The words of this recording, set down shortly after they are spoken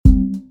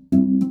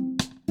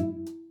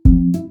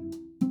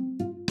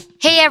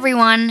Hey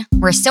everyone!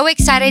 We're so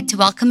excited to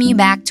welcome you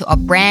back to a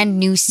brand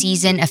new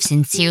season of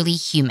Sincerely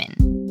Human.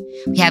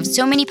 We have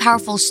so many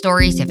powerful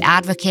stories of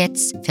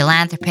advocates,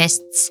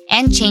 philanthropists,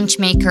 and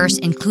changemakers,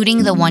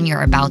 including the one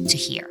you're about to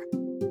hear.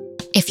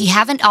 If you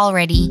haven't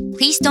already,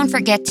 please don't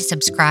forget to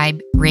subscribe,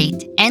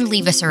 rate, and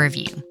leave us a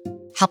review.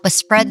 Help us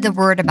spread the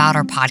word about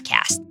our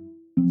podcast.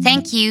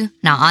 Thank you.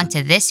 Now on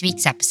to this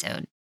week's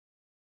episode.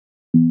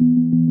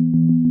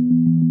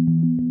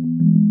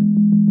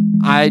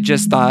 I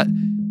just thought,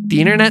 the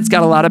internet's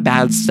got a lot of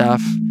bad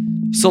stuff,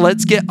 so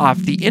let's get off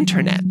the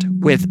internet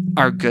with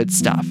our good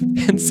stuff.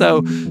 And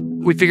so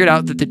we figured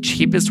out that the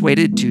cheapest way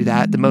to do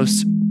that, the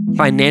most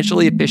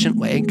financially efficient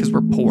way, because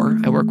we're poor,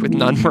 I work with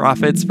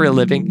nonprofits for a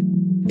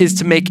living, is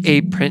to make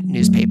a print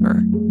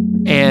newspaper.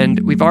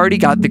 And we've already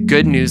got the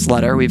Good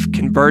newsletter. We've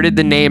converted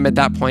the name at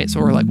that point. So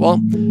we're like, well,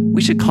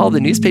 we should call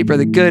the newspaper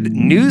the Good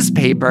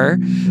newspaper.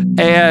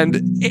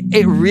 And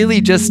it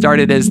really just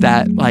started as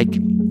that,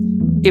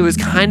 it was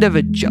kind of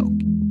a joke.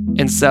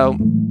 And so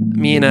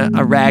me and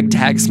a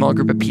ragtag small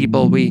group of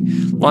people, we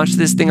launched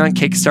this thing on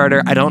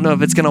Kickstarter. I don't know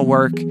if it's going to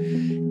work.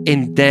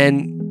 And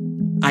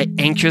then I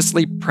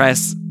anxiously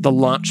press the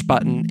launch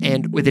button.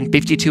 And within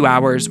 52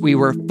 hours, we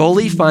were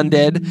fully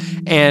funded.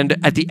 And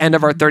at the end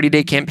of our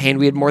 30-day campaign,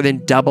 we had more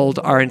than doubled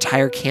our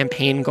entire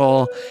campaign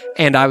goal.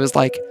 And I was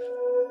like,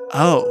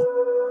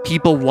 oh,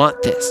 people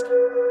want this.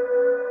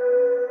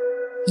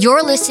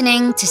 You're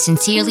listening to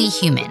Sincerely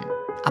Human,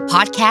 a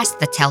podcast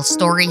that tells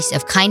stories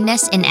of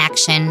kindness in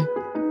action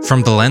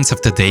from the lens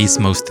of today's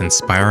most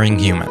inspiring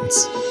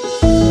humans.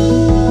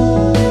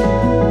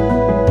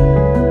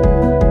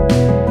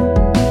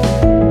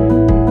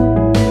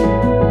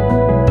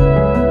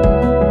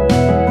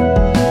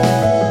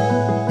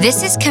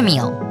 This is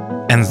Camille.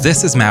 And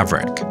this is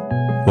Maverick.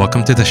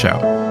 Welcome to the show.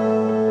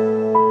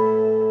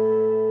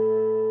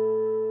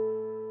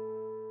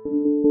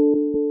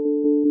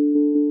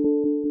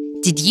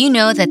 Did you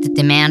know that the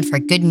demand for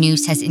good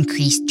news has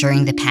increased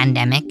during the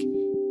pandemic?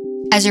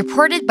 As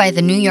reported by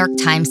the New York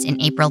Times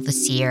in April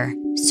this year,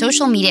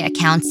 social media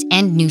accounts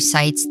and news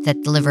sites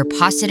that deliver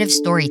positive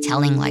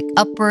storytelling like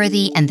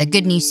Upworthy and the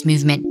Good News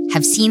Movement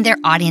have seen their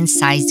audience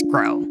size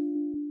grow.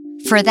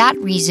 For that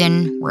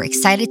reason, we're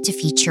excited to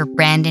feature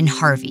Brandon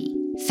Harvey,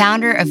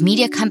 founder of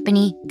media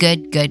company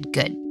Good Good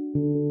Good.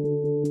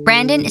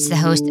 Brandon is the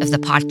host of the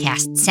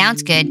podcast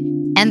Sounds Good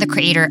and the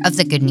creator of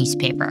the Good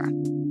newspaper.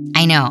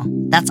 I know,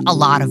 that's a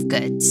lot of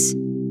goods.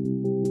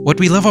 What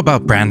we love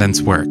about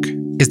Brandon's work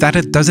is that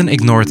it doesn't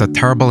ignore the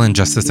terrible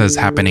injustices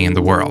happening in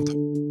the world.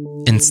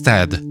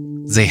 Instead,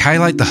 they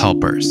highlight the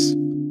helpers.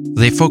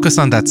 They focus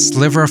on that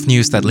sliver of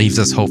news that leaves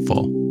us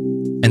hopeful,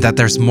 and that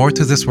there's more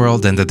to this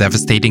world than the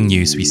devastating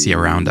news we see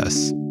around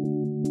us.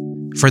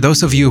 For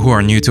those of you who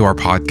are new to our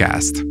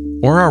podcast,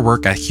 or our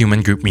work at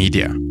Human Group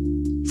Media,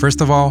 first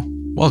of all,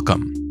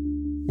 welcome.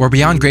 We're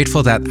beyond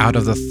grateful that out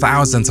of the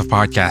thousands of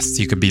podcasts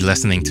you could be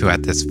listening to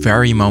at this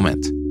very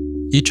moment,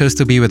 you chose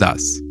to be with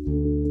us.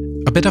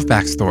 A bit of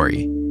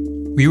backstory.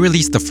 We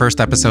released the first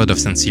episode of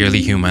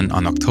Sincerely Human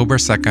on October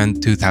 2nd,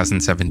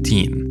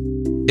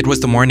 2017. It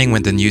was the morning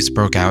when the news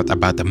broke out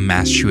about the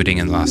mass shooting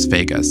in Las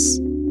Vegas.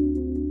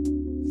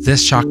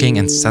 This shocking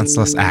and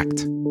senseless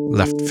act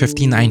left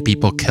 59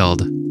 people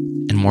killed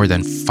and more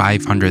than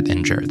 500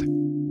 injured.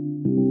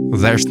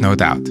 There's no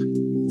doubt,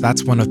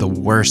 that's one of the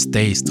worst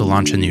days to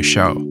launch a new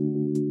show,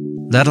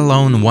 let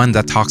alone one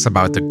that talks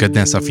about the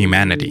goodness of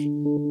humanity.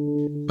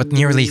 But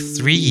nearly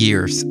 3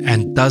 years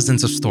and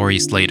dozens of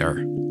stories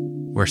later,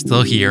 we're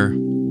still here,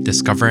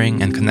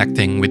 discovering and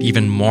connecting with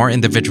even more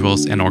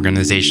individuals and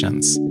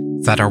organizations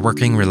that are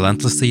working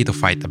relentlessly to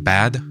fight the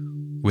bad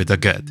with the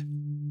good.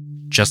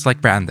 Just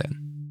like Brandon.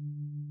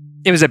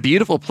 It was a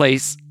beautiful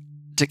place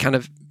to kind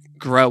of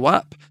grow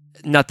up.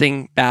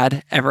 Nothing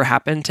bad ever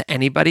happened to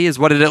anybody is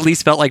what it at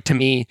least felt like to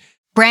me.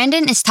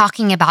 Brandon is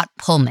talking about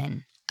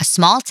Pullman, a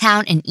small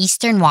town in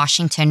eastern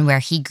Washington where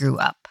he grew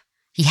up.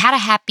 He had a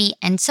happy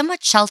and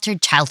somewhat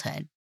sheltered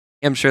childhood.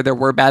 I'm sure there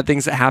were bad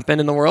things that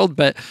happened in the world,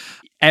 but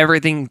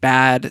everything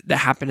bad that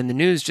happened in the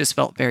news just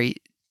felt very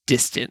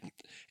distant.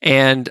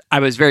 And I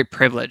was very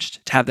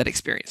privileged to have that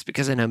experience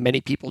because I know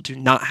many people do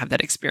not have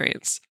that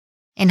experience.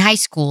 In high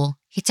school,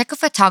 he took a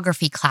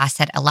photography class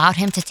that allowed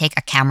him to take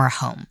a camera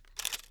home.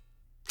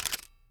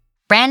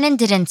 Brandon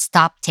didn't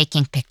stop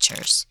taking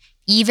pictures,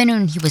 even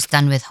when he was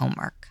done with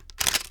homework.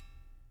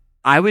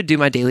 I would do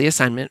my daily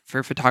assignment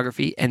for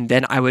photography, and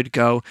then I would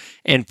go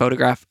and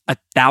photograph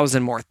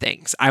 1,000 more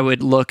things. I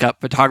would look up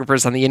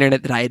photographers on the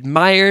internet that I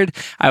admired.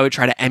 I would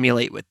try to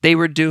emulate what they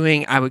were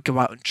doing. I would go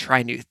out and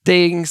try new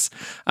things.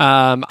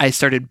 I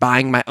started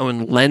buying my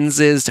own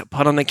lenses to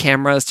put on the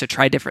cameras to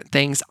try different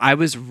things. I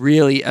was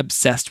really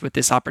obsessed with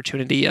this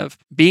opportunity of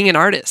being an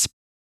artist.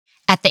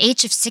 At the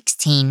age of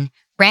 16,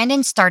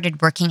 Brandon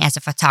started working as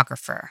a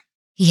photographer.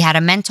 He had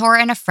a mentor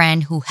and a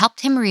friend who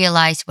helped him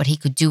realize what he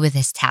could do with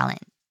his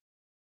talent.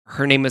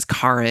 Her name was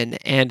Karin,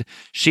 and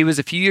she was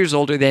a few years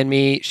older than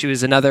me. She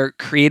was another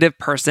creative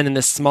person in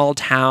this small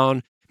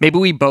town. Maybe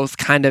we both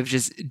kind of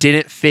just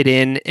didn't fit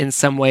in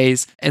some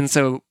ways. And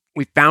so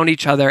we found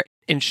each other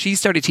and she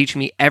started teaching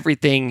me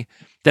everything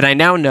that I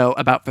now know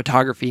about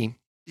photography.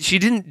 She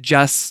didn't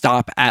just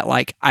stop at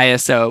like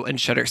ISO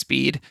and shutter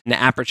speed and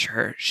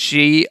aperture.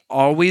 She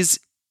always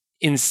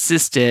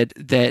insisted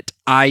that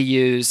I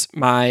use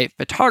my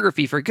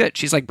photography for good.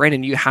 She's like,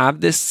 Brandon, you have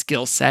this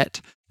skill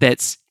set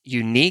that's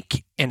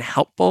unique and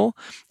helpful.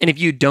 And if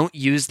you don't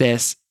use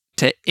this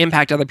to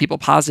impact other people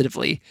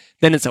positively,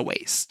 then it's a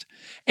waste.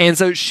 And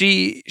so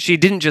she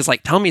didn't just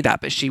like tell me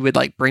that, but she would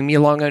like bring me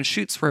along on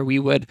shoots where we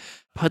would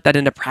put that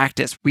into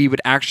practice. We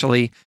would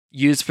actually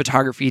use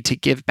photography to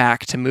give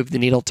back, to move the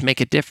needle, to make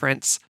a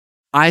difference.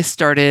 I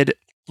started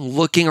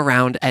looking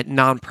around at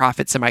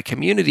nonprofits in my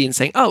community and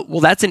saying, oh, well,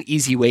 that's an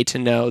easy way to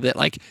know that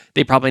like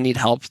they probably need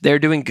help. They're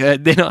doing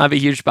good. They don't have a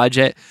huge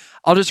budget.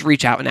 I'll just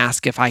reach out and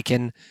ask if I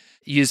can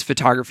use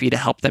photography to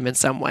help them in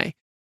some way.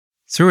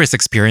 Through his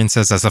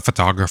experiences as a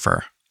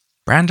photographer,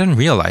 Brandon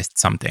realized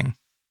something.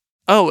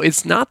 Oh,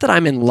 it's not that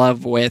I'm in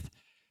love with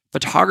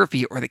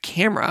photography or the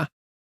camera.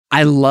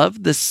 I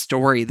love the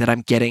story that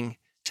I'm getting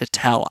to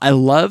tell. I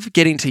love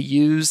getting to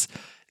use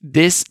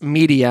this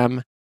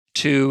medium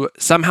to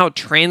somehow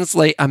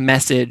translate a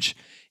message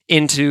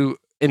into,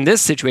 in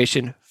this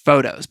situation,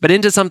 photos, but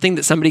into something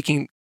that somebody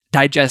can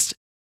digest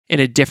in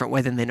a different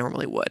way than they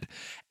normally would.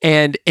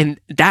 And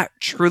that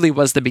truly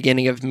was the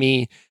beginning of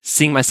me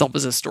seeing myself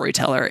as a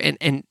storyteller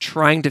and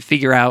trying to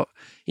figure out,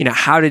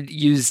 how to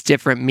use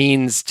different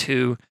means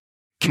to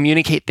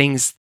communicate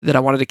things that I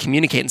wanted to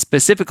communicate, and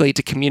specifically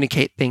to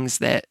communicate things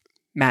that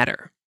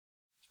matter.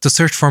 To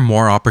search for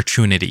more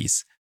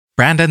opportunities,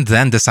 Brandon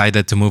then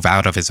decided to move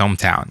out of his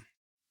hometown.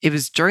 It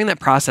was during that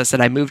process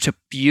that I moved to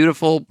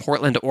beautiful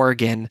Portland,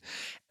 Oregon,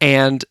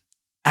 and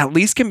at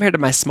least compared to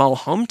my small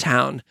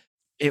hometown,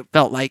 it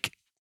felt like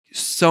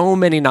so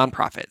many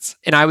nonprofits.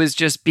 And I was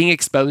just being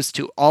exposed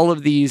to all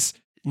of these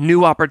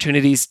new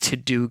opportunities to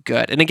do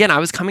good. And again, I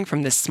was coming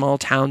from this small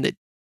town that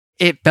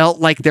it felt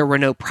like there were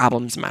no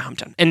problems in my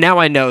hometown. And now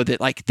I know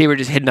that like they were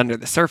just hidden under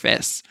the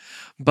surface.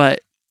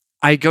 But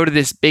I go to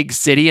this big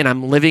city and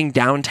I'm living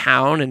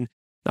downtown and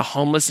the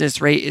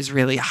homelessness rate is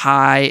really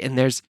high and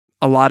there's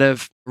a lot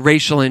of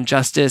racial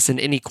injustice and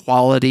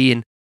inequality.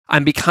 And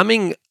I'm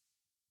becoming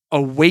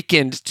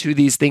awakened to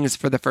these things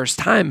for the first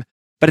time.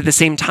 But at the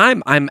same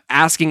time, I'm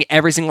asking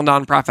every single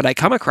nonprofit I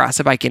come across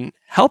if I can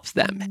help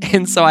them.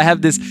 And so I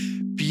have this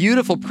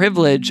beautiful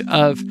privilege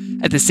of,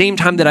 at the same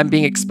time that I'm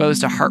being exposed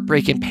to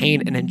heartbreak and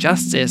pain and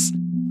injustice,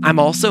 I'm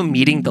also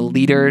meeting the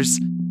leaders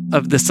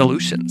of the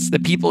solutions, the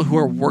people who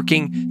are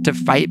working to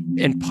fight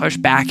and push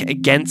back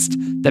against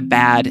the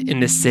bad in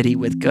this city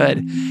with good.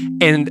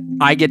 And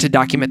I get to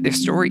document their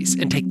stories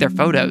and take their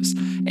photos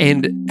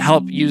and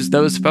help use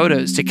those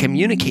photos to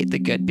communicate the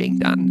good being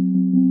done.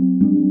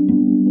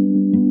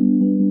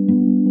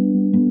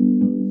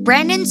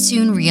 Brandon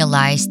soon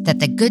realized that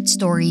the good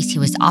stories he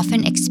was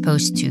often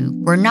exposed to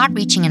were not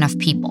reaching enough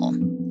people,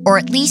 or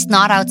at least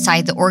not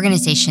outside the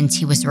organizations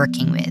he was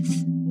working with.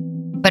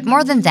 But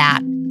more than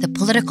that, the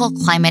political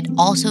climate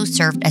also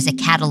served as a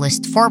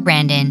catalyst for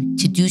Brandon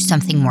to do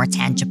something more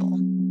tangible.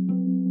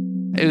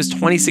 It was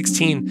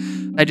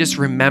 2016. I just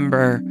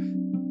remember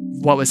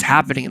what was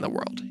happening in the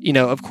world.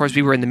 Of course,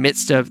 we were in the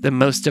midst of the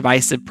most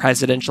divisive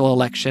presidential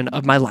election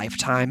of my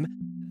lifetime.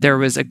 There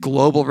was a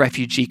global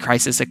refugee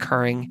crisis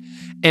occurring.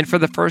 And for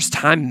the first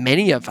time,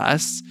 many of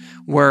us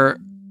were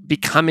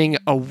becoming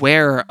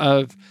aware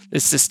of the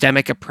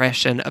systemic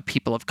oppression of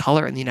people of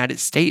color in the United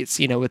States,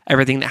 with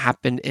everything that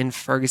happened in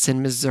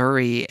Ferguson,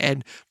 Missouri,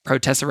 and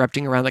protests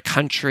erupting around the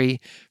country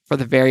for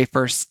the very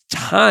first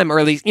time, or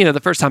at least, the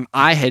first time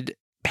I had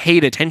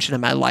paid attention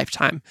in my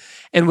lifetime.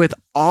 And with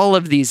all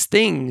of these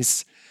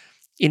things,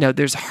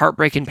 there's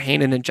heartbreak and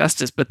pain and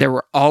injustice, but there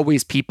were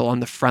always people on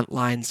the front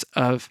lines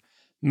of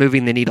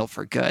moving the needle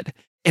for good.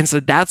 And so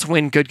that's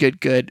when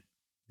Good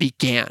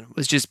began,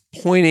 was just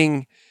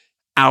pointing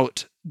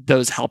out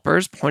those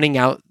helpers, pointing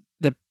out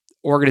the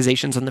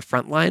organizations on the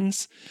front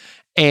lines,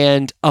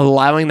 and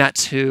allowing that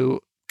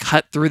to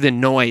cut through the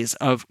noise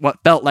of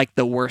what felt like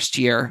the worst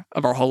year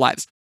of our whole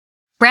lives.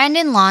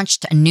 Brandon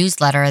launched a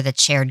newsletter that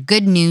shared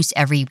good news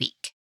every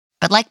week.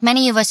 But like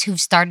many of us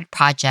who've started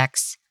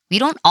projects, we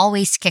don't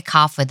always kick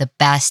off with the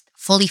best,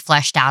 fully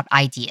fleshed out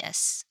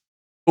ideas.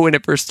 When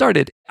it first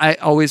started, I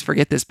always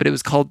forget this, but it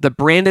was called the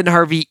Brandon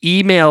Harvey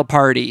Email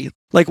Party.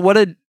 Like, what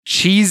a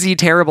cheesy,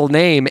 terrible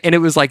name. And it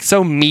was like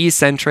so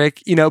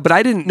me-centric, but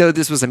I didn't know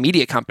this was a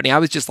media company. I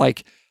was just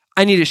like,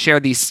 I need to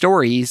share these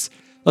stories.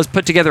 Let's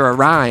put together a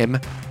rhyme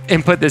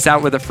and put this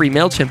out with a free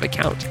MailChimp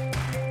account.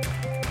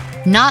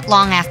 Not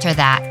long after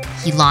that,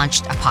 he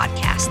launched a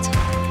podcast.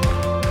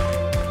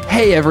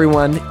 Hey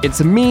everyone,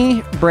 it's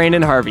me,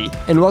 Brandon Harvey,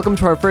 and welcome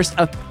to our first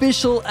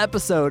official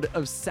episode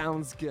of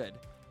Sounds Good.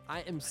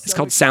 It's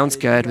called Sounds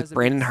Good with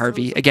Brandon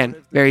Harvey. Again,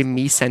 very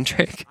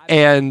me-centric.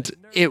 And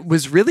it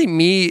was really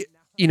me,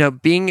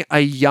 being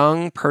a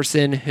young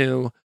person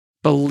who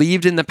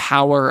believed in the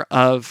power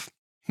of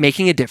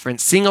making a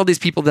difference, seeing all these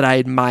people that I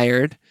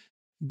admired,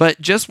 but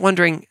just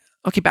wondering,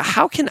 okay, but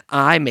how can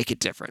I make a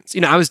difference?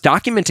 I was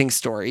documenting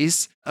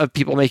stories of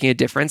people making a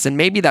difference, and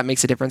maybe that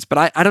makes a difference,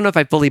 but I don't know if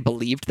I fully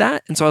believed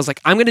that. And so I was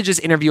like, I'm going to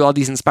just interview all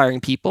these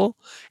inspiring people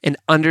and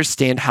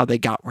understand how they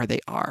got where they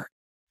are.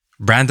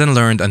 Brandon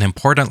learned an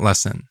important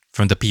lesson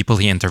from the people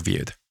he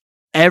interviewed.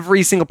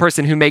 Every single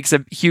person who makes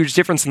a huge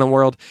difference in the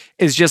world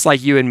is just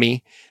like you and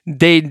me.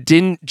 They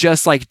didn't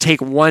just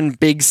take one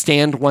big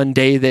stand one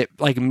day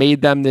that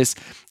made them this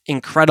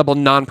incredible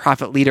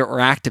nonprofit leader or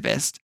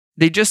activist.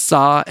 They just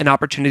saw an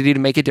opportunity to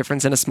make a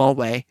difference in a small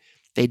way.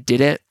 They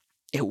did it.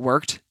 It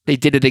worked. They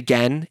did it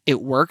again.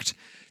 It worked.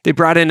 They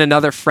brought in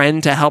another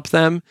friend to help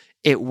them.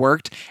 It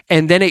worked.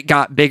 And then it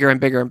got bigger and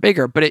bigger and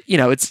bigger. But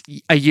it's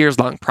a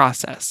years-long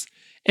process.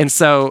 And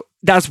so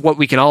that's what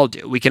we can all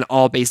do. We can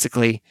all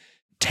basically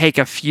take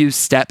a few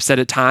steps at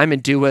a time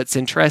and do what's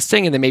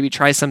interesting, and then maybe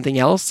try something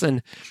else.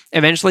 And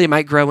eventually it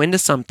might grow into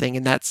something.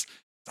 And that's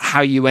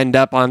how you end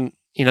up on,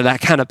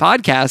 that kind of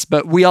podcast.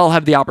 But we all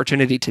have the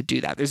opportunity to do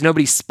that. There's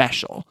nobody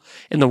special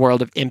in the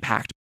world of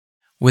impact.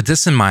 With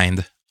this in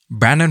mind,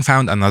 Brandon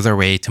found another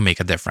way to make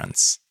a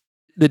difference.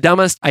 The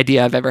dumbest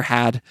idea I've ever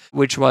had,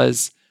 which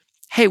was,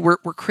 hey, we're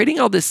creating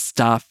all this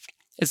stuff.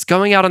 It's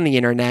going out on the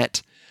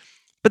internet,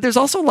 but there's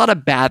also a lot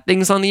of bad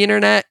things on the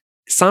internet.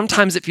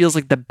 Sometimes it feels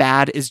like the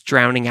bad is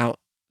drowning out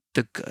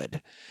the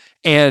good.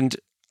 And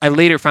I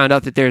later found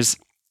out that there's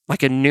a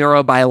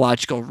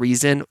neurobiological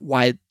reason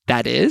why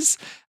that is.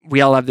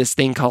 We all have this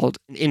thing called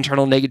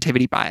internal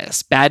negativity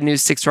bias. Bad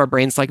news sticks to our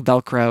brains like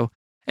Velcro,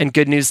 and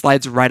good news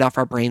slides right off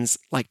our brains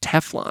like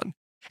Teflon.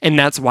 And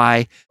that's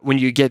why when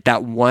you get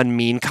that one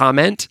mean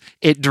comment,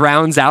 it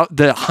drowns out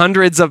the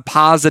hundreds of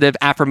positive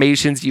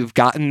affirmations you've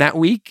gotten that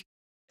week.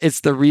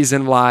 It's the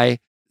reason why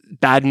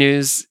bad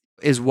news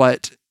is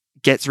what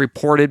gets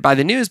reported by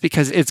the news,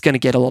 because it's going to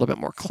get a little bit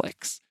more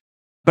clicks.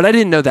 But I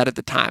didn't know that at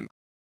the time.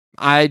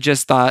 I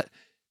just thought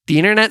the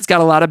internet's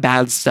got a lot of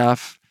bad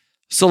stuff,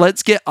 so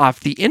let's get off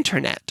the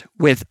internet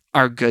with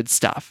our good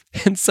stuff.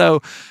 And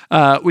so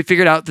we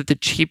figured out that the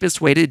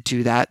cheapest way to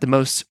do that, the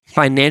most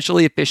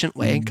financially efficient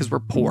way, because we're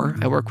poor,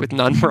 I work with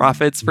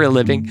nonprofits for a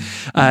living,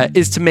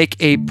 is to make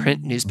a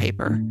print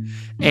newspaper.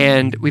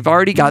 And we've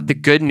already got the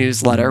Good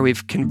Newsletter.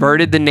 We've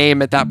converted the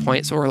name at that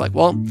point. So we're like,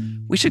 well,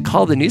 we should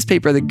call the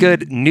newspaper the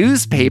Good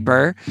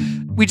Newspaper.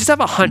 We just have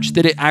a hunch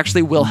that it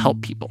actually will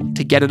help people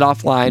to get it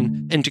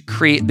offline and to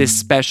create this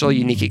special,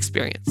 unique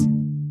experience.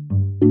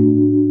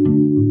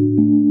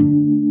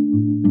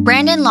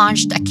 Brandon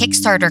launched a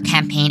Kickstarter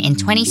campaign in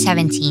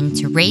 2017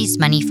 to raise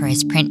money for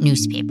his print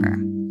newspaper.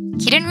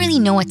 He didn't really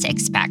know what to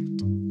expect,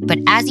 but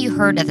as you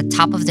heard at the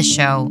top of the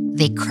show,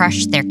 they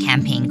crushed their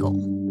campaign goal.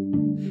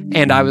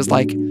 And I was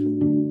like,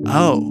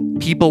 oh,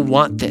 people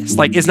want this.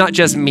 It's not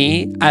just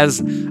me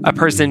as a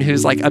person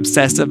who's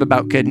obsessive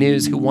about good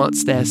news who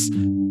wants this.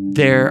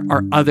 There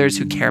are others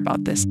who care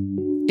about this.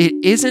 It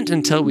isn't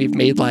until we've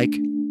made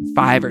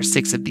 5 or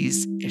 6 of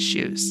these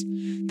issues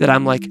that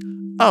I'm like,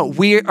 oh,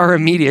 we are a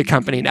media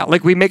company now.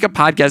 We make a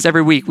podcast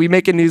every week. We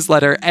make a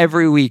newsletter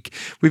every week.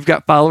 We've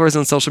got followers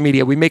on social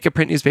media. We make a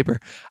print newspaper.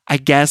 I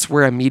guess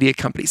we're a media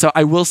company. So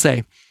I will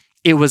say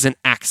it was an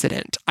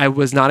accident. I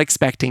was not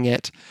expecting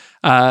it.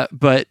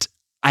 But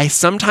I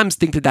sometimes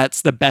think that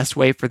that's the best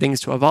way for things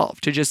to evolve,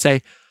 to just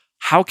say,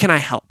 how can I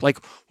help?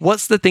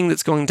 What's the thing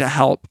that's going to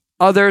help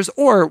others?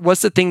 Or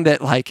what's the thing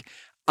that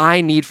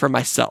I need for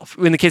myself?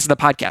 In the case of the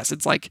podcast,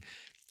 it's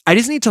I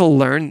just need to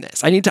learn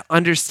this. I need to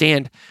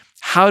understand,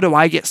 how do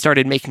I get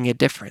started making a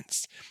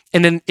difference?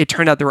 And then it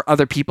turned out there were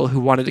other people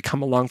who wanted to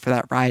come along for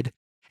that ride.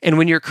 And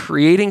when you're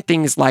creating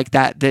things like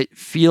that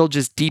feel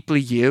just deeply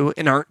you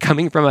and aren't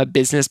coming from a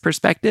business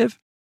perspective,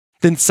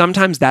 then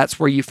sometimes that's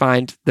where you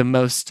find the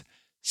most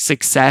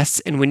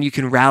success and when you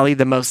can rally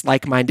the most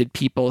like-minded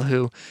people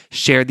who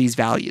share these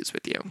values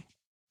with you.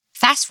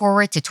 Fast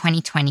forward to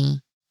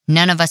 2020,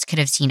 none of us could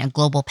have seen a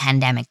global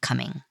pandemic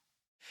coming.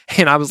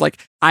 And I was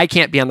like, I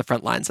can't be on the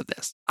front lines of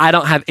this. I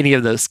don't have any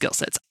of those skill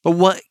sets. But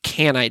what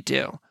can I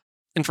do?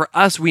 And for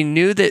us, we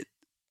knew that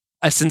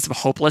a sense of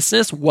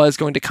hopelessness was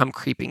going to come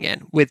creeping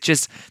in with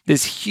just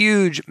this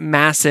huge,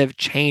 massive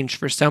change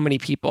for so many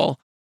people.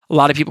 A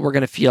lot of people were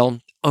going to feel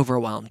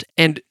overwhelmed.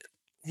 And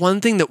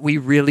one thing that we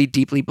really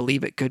deeply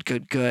believe at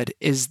Good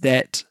is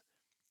that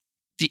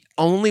the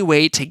only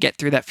way to get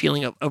through that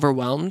feeling of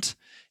overwhelmed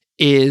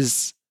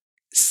is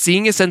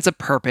seeing a sense of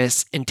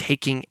purpose and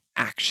taking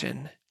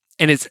action.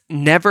 And it's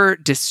never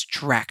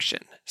distraction.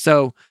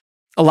 So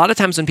a lot of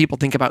times when people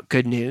think about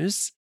good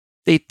news,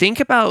 they think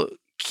about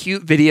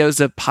cute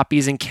videos of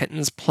puppies and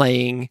kittens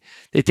playing.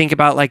 They think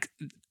about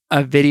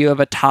a video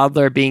of a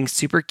toddler being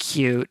super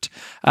cute.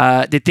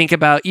 They think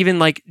about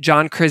even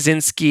John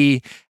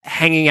Krasinski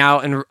hanging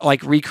out and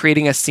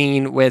recreating a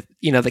scene with,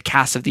 the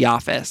cast of The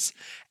Office.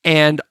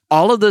 And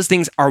all of those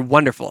things are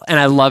wonderful. And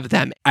I love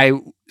them. I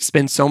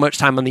spend so much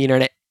time on the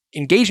internet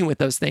engaging with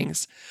those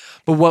things.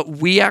 But what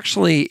we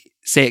actually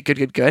say at Good,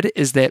 Good, Good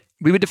is that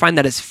we would define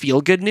that as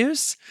feel-good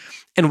news.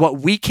 And what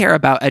we care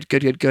about at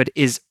Good, Good, Good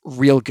is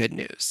real good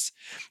news,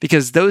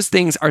 because those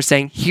things are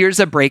saying, here's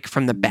a break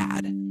from the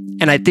bad.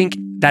 And I think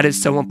that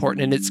is so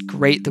important. And it's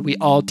great that we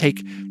all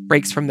take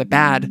breaks from the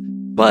bad.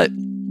 But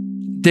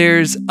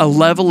there's a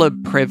level of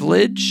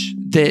privilege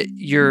that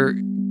you're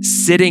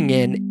sitting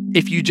in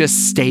if you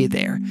just stay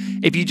there,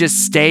 if you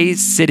just stay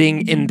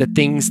sitting in the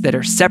things that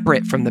are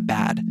separate from the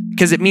bad,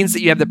 because it means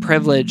that you have the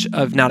privilege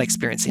of not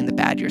experiencing the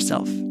bad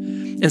yourself.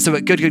 And so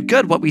at Good, Good,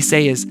 Good, what we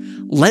say is,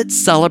 let's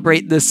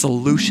celebrate the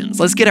solutions.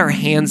 Let's get our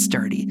hands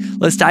dirty.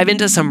 Let's dive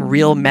into some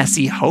real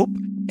messy hope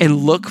and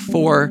look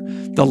for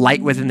the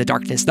light within the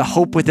darkness, the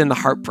hope within the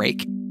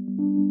heartbreak.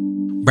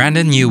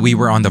 Brandon knew we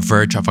were on the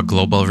verge of a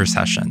global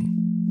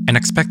recession and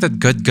expected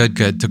Good, Good,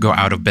 Good to go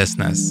out of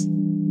business.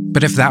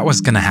 But if that was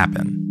going to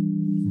happen,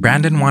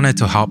 Brandon wanted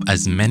to help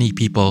as many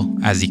people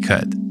as he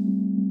could.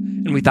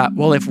 And we thought,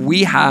 well, if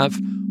we have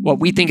what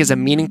we think is a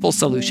meaningful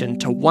solution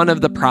to one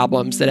of the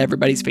problems that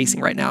everybody's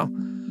facing right now,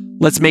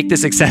 let's make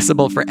this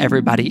accessible for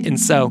everybody. And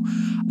so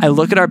I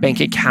look at our bank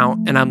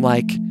account and I'm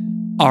like,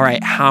 all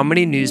right, how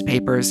many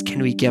newspapers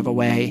can we give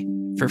away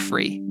for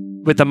free?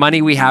 With the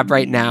money we have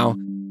right now,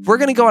 we're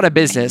going to go out of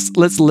business.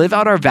 Let's live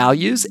out our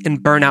values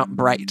and burn out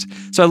bright.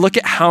 So I look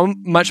at how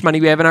much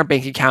money we have in our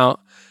bank account,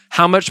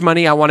 how much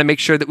money I want to make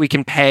sure that we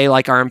can pay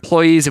like our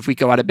employees if we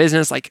go out of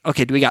business. Like,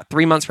 okay, do we got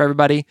 3 months for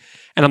everybody?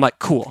 And I'm like,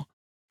 cool.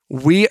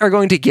 We are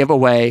going to give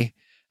away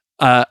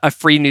a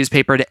free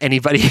newspaper to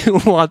anybody who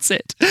wants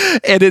it.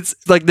 And it's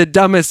like the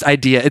dumbest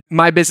idea.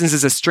 My business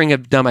is a string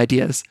of dumb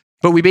ideas.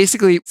 But we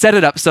basically set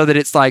it up so that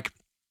it's like,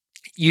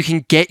 you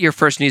can get your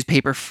first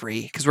newspaper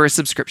free because we're a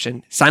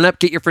subscription. Sign up,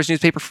 get your first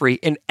newspaper free.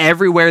 And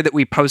everywhere that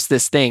we post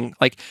this thing,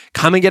 like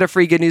come and get a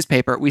free good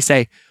newspaper, we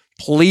say,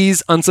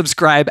 please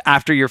unsubscribe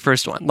after your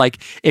first one. Like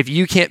if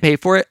you can't pay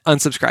for it,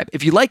 unsubscribe.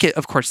 If you like it,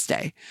 of course,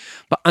 stay.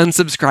 But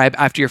unsubscribe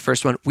after your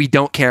first one. We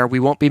don't care. We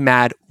won't be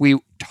mad. We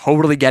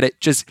totally get it.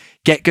 Just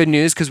get good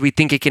news because we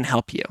think it can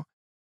help you.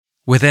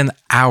 Within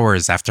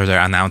hours after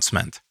their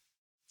announcement,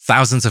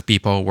 thousands of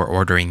people were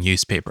ordering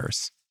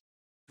newspapers.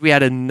 We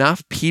had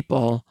enough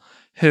people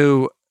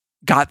who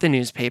got the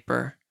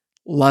newspaper,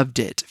 loved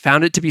it,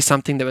 found it to be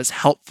something that was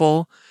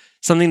helpful,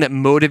 something that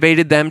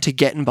motivated them to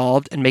get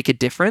involved and make a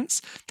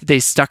difference, that they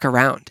stuck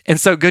around. And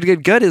so Good,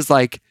 Good, Good is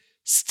like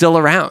still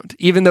around,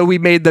 even though we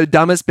made the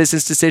dumbest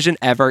business decision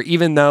ever,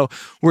 even though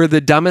we're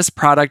the dumbest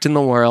product in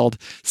the world,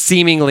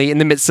 seemingly in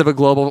the midst of a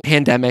global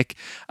pandemic.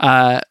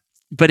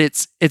 But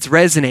it's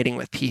resonating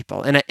with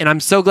people. And I'm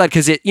so glad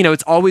because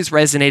it's always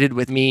resonated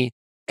with me.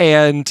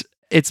 And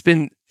it's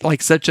been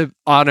like such an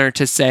honor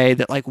to say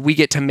that like we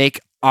get to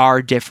make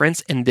our difference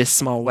in this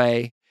small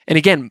way. And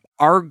again,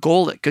 our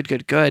goal at Good,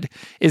 Good, Good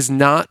is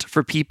not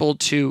for people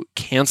to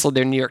cancel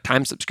their New York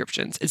Times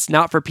subscriptions. It's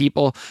not for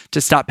people to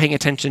stop paying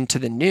attention to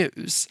the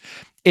news.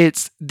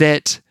 It's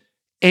that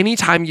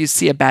anytime you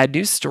see a bad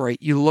news story,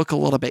 you look a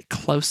little bit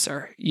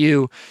closer.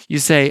 You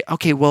say,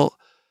 okay, well,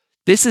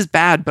 this is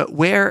bad, but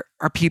where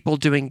are people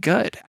doing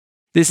good?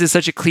 This is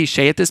such a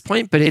cliche at this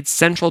point, but it's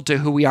central to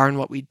who we are and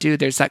what we do.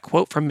 There's that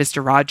quote from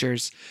Mr.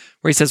 Rogers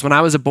where he says, when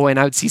I was a boy and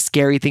I would see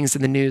scary things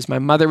in the news, my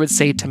mother would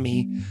say to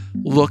me,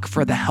 look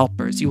for the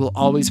helpers. You will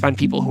always find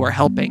people who are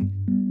helping.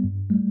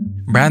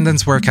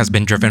 Brandon's work has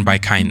been driven by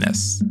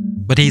kindness,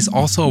 but he's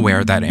also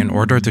aware that in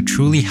order to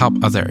truly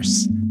help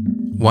others,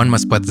 one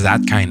must put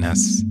that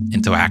kindness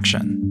into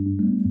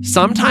action.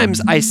 Sometimes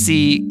I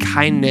see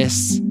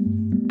kindness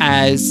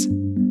as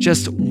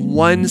just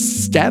one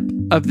step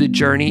of the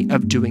journey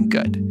of doing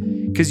good.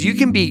 Because you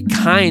can be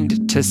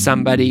kind to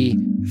somebody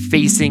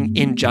facing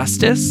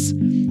injustice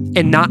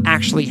and not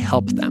actually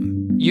help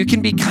them. You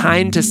can be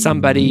kind to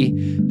somebody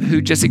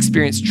who just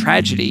experienced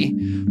tragedy,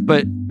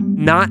 but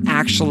not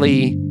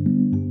actually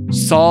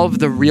solve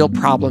the real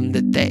problem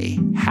that they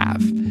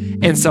have.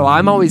 And so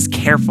I'm always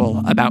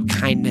careful about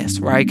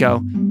kindness, where I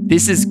go,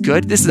 this is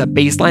good. This is a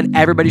baseline.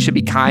 Everybody should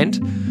be kind,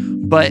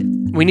 but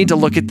we need to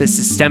look at the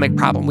systemic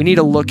problem. We need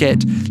to look at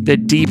the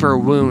deeper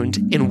wound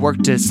and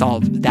work to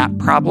solve that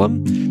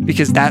problem,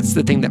 because that's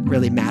the thing that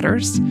really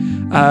matters.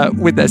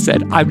 With that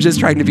said, I'm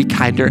just trying to be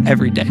kinder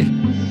every day.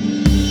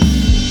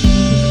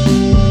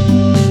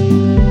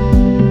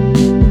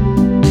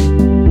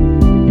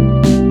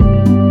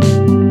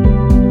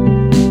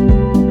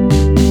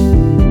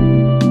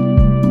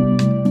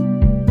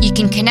 You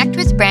can connect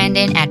with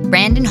Brandon at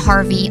Brandon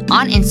Harvey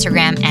on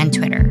Instagram and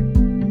Twitter.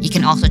 You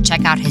can also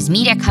check out his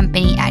media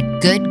company at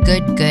Good,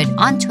 Good, Good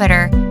on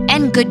Twitter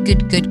and Good,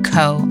 Good, Good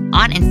Co.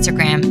 on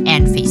Instagram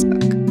and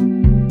Facebook.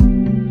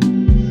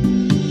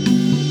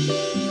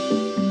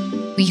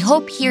 We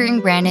hope hearing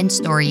Brandon's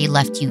story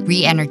left you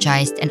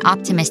re-energized and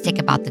optimistic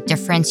about the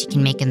difference you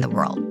can make in the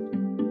world.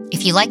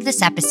 If you like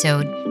this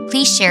episode,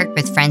 please share it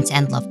with friends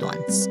and loved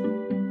ones.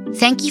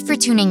 Thank you for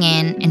tuning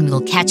in, and we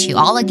will catch you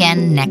all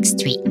again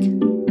next week.